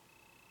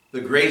The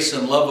grace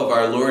and love of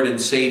our Lord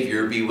and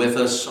Savior be with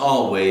us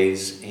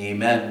always.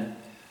 Amen.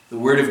 The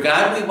Word of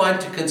God we want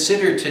to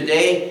consider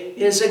today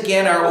is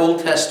again our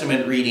Old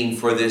Testament reading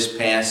for this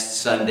past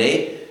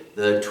Sunday,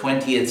 the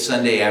 20th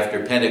Sunday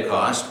after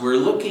Pentecost. We're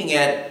looking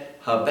at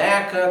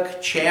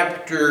Habakkuk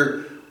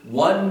chapter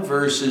 1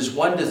 verses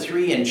 1 to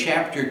 3 and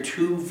chapter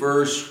 2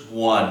 verse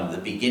 1, the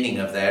beginning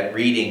of that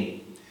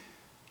reading.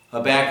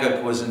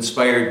 Habakkuk was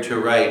inspired to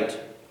write,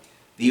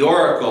 "The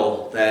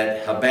oracle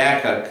that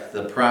Habakkuk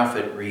the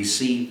prophet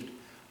received.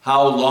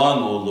 How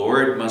long, O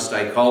Lord, must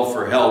I call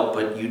for help,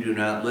 but you do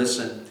not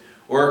listen,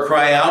 or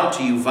cry out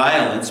to you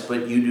violence,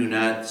 but you do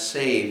not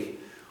save?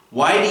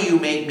 Why do you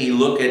make me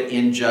look at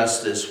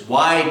injustice?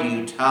 Why do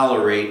you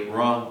tolerate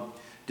wrong?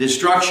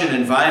 Destruction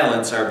and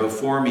violence are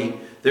before me.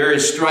 There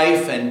is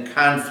strife and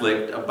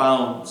conflict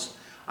abounds.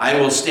 I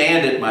will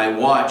stand at my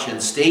watch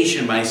and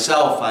station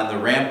myself on the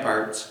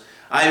ramparts.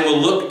 I will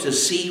look to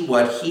see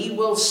what he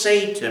will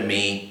say to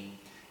me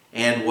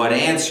and what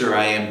answer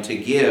I am to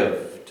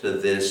give to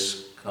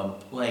this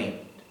complaint."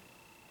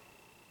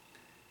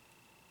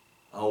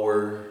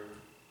 Our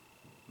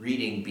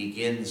reading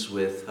begins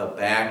with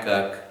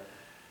Habakkuk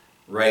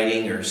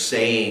writing or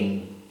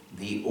saying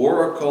the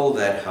oracle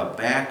that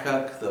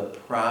Habakkuk the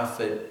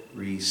prophet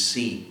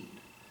received.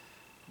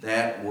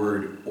 That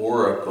word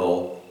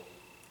oracle,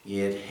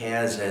 it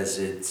has as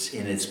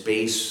its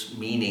base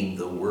meaning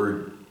the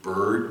word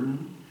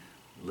burden,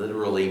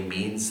 literally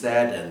means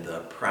that, and the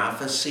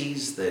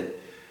prophecies that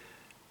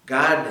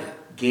God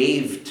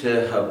gave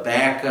to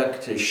Habakkuk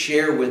to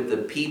share with the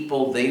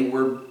people, they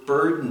were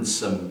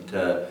burdensome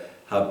to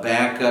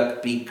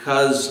Habakkuk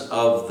because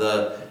of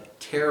the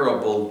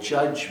terrible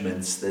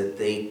judgments that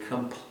they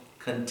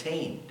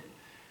contained.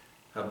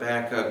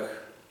 Habakkuk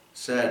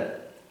said,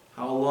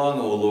 "How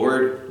long, O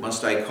Lord,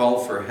 must I call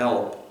for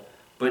help,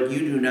 but you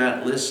do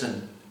not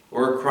listen,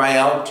 or cry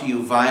out to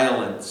you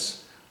violence,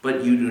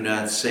 but you do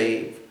not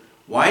save?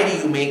 Why do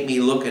you make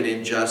me look at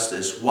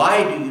injustice?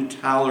 Why do you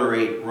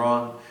tolerate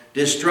wrong?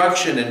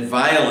 Destruction and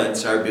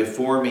violence are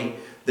before me.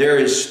 There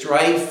is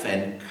strife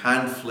and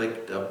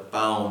conflict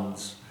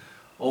abounds."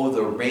 Oh,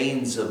 the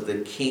reigns of the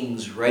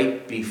kings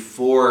right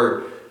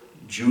before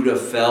Judah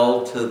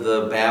fell to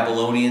the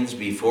Babylonians,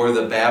 before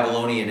the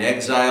Babylonian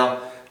exile,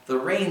 the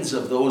reigns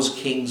of those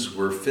kings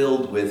were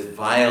filled with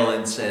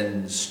violence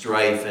and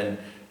strife. And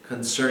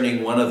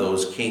concerning one of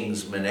those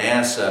kings,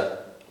 Manasseh,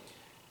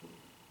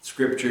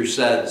 Scripture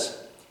says,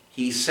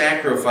 he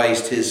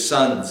sacrificed his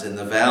sons in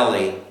the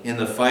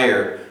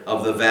fire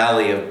of the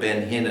valley of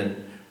Ben Hinnom,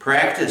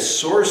 practiced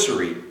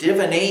sorcery,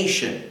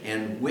 divination,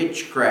 and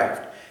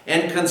witchcraft,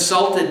 and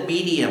consulted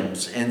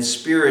mediums and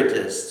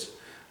spiritists.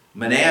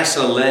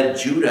 Manasseh led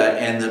Judah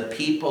and the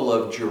people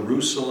of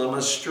Jerusalem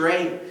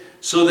astray,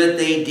 so that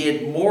they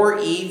did more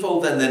evil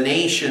than the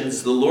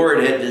nations the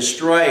Lord had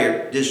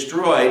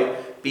destroyed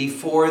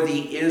before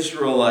the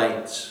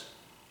Israelites.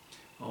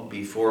 Oh,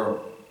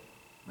 before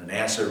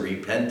Manasseh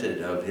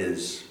repented of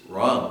his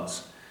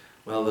wrongs,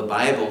 well, the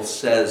Bible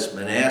says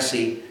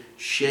Manasseh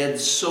shed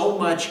so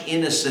much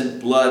innocent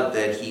blood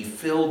that he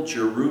filled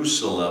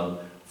Jerusalem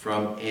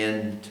from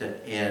end to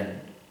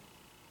end.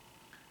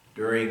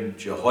 During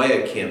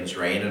Jehoiakim's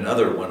reign,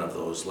 another one of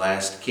those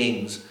last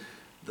kings,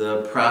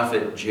 the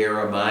prophet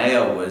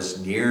Jeremiah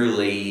was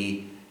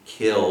nearly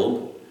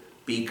killed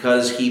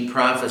because he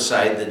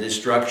prophesied the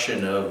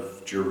destruction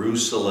of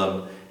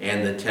Jerusalem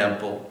and the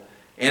temple.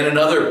 And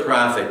another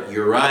prophet,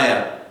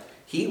 Uriah,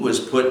 he was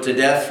put to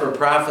death for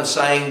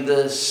prophesying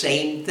the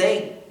same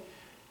thing.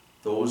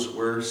 Those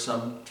were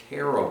some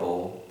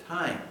terrible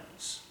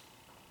times.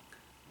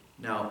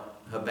 Now,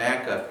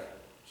 Habakkuk,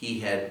 he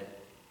had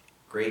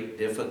great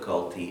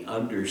difficulty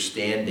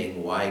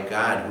understanding why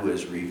God, who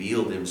has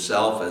revealed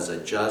himself as a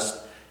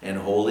just and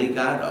holy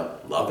God,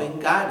 a loving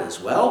God as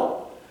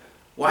well,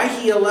 why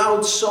he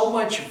allowed so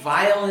much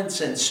violence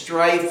and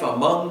strife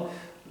among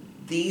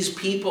these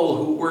people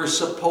who were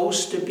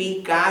supposed to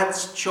be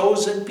God's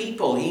chosen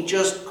people. He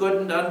just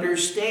couldn't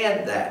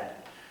understand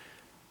that.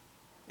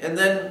 And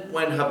then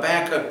when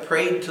Habakkuk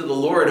prayed to the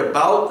Lord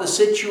about the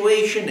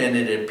situation and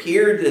it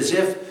appeared as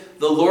if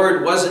the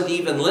Lord wasn't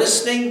even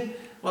listening,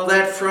 well,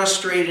 that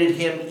frustrated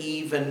him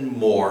even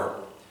more.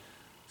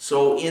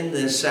 So in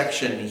this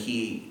section,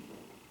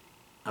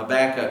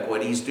 Habakkuk,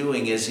 what he's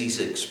doing is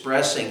he's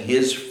expressing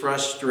his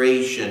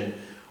frustration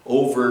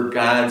over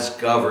God's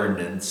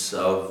governance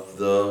of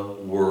the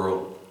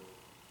world.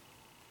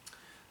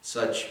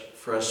 Such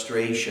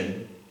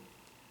frustration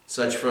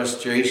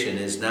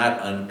is not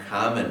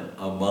uncommon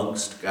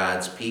amongst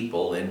God's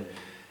people. And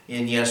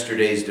in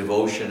yesterday's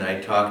devotion,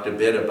 I talked a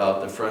bit about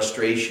the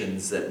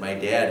frustrations that my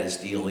dad is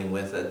dealing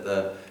with at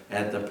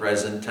the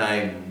present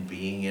time,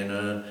 being in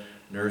a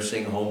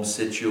nursing home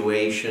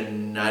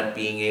situation, not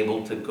being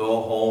able to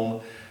go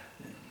home,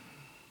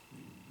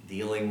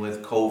 dealing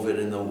with COVID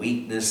and the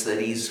weakness that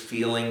he's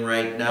feeling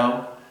right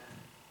now.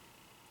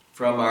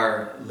 From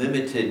our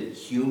limited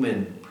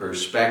human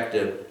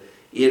perspective,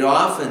 it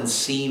often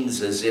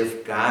seems as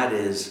if God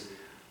is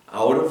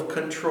out of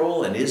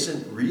control and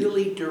isn't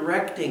really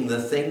directing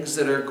the things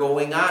that are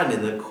going on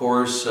in the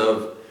course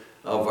of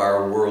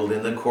our world,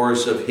 in the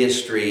course of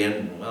history.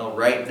 And well,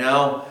 right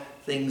now,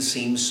 things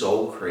seem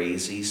so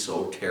crazy,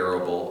 so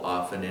terrible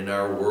often in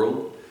our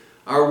world.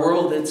 Our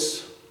world,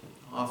 it's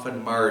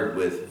often marred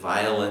with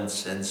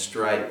violence and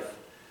strife.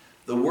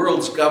 The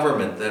world's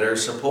government that are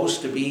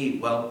supposed to be,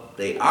 well,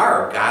 they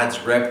are God's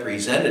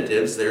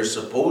representatives. They're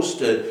supposed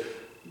to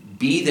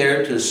be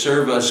there to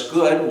serve us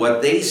good.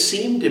 What they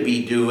seem to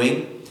be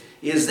doing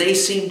is they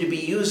seem to be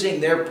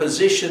using their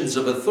positions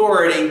of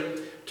authority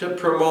to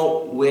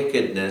promote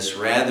wickedness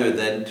rather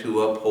than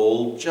to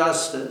uphold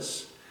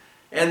justice.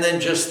 And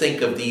then just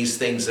think of these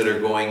things that are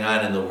going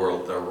on in the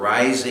world: the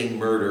rising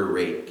murder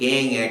rate,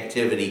 gang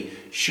activity,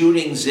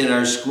 shootings in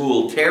our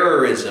school,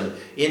 terrorism,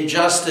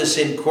 injustice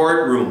in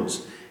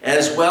courtrooms,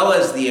 as well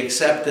as the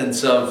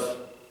acceptance of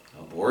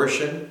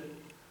abortion,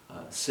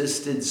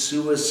 assisted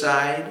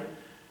suicide,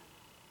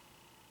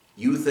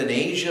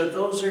 euthanasia.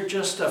 Those are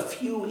just a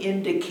few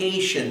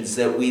indications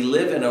that we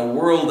live in a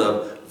world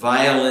of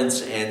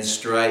violence and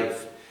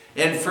strife.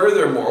 And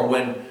furthermore,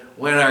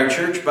 when our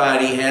church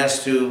body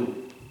has to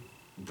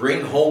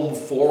bring home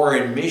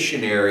foreign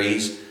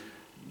missionaries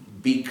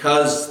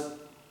because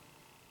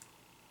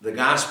the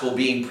gospel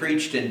being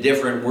preached in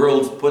different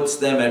worlds puts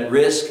them at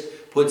risk,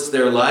 puts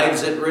their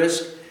lives at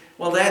risk,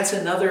 well, that's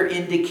another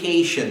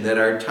indication that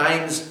our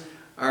times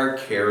are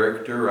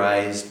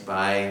characterized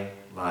by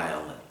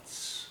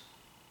violence.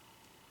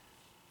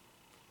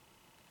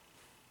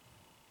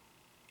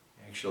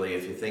 Actually,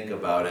 if you think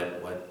about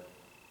it, what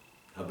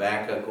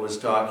Habakkuk was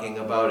talking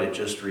about, it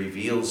just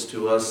reveals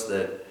to us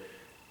that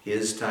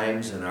his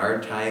times and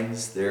our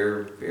times,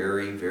 they're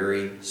very,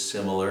 very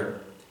similar.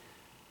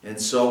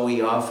 And so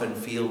we often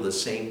feel the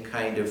same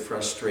kind of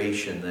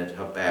frustration that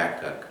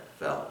Habakkuk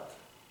felt.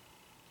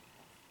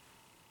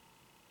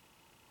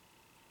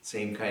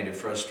 Same kind of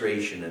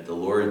frustration at the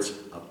Lord's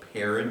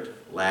apparent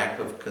lack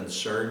of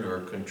concern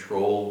or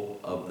control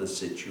of the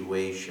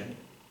situation.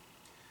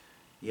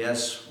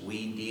 Yes,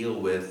 we deal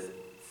with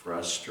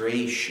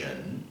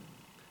frustration,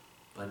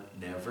 but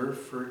never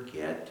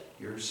forget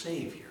your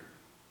Savior.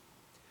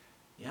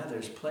 Yeah,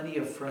 there's plenty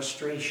of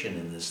frustration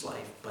in this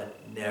life, but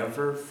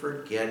never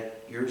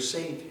forget your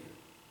Savior.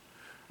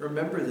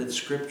 Remember that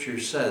Scripture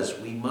says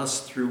we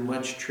must, through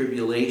much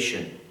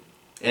tribulation,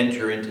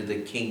 enter into the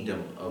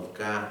kingdom of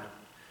God.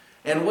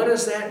 And what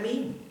does that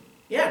mean?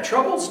 Yeah,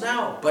 troubles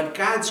now, but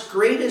God's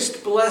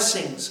greatest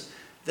blessings,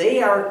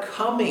 they are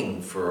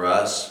coming for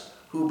us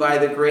who by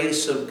the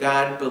grace of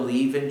God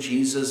believe in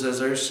Jesus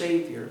as our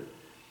Savior.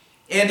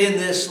 And in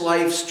this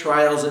life's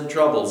trials and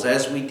troubles,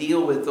 as we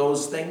deal with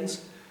those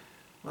things,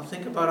 well,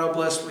 think about how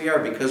blessed we are,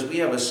 because we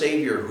have a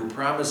Savior who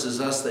promises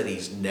us that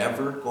He's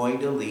never going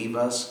to leave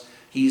us.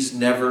 He's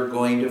never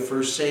going to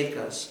forsake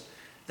us.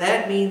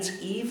 That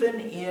means even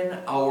in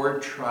our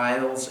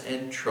trials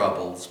and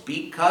troubles,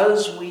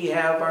 because we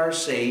have our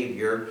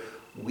Savior,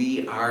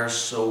 we are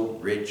so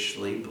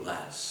richly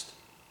blessed.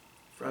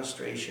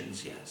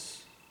 Frustrations,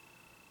 yes,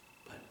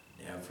 but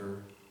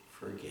never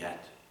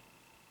forget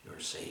your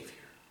Savior.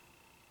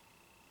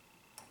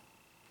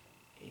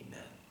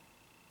 Amen.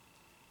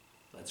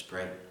 Let's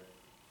pray.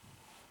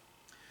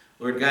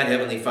 Lord God,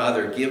 Heavenly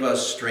Father, give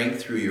us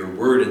strength through your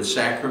word and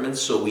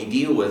sacraments so we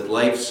deal with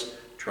life's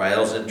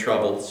trials and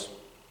troubles.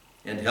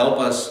 And help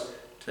us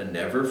to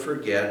never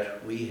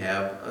forget we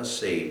have a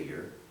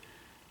Savior.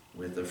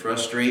 With the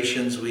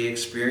frustrations we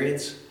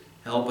experience,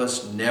 help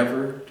us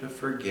never to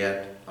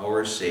forget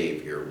our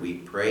Savior. We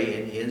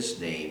pray in His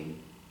name.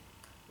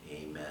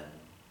 Amen.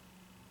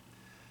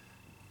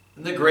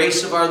 And the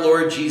grace of our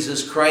Lord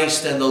Jesus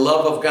Christ and the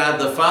love of God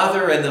the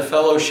Father and the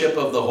fellowship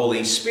of the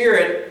Holy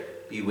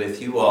Spirit be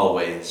with you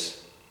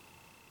always.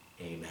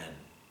 Amen.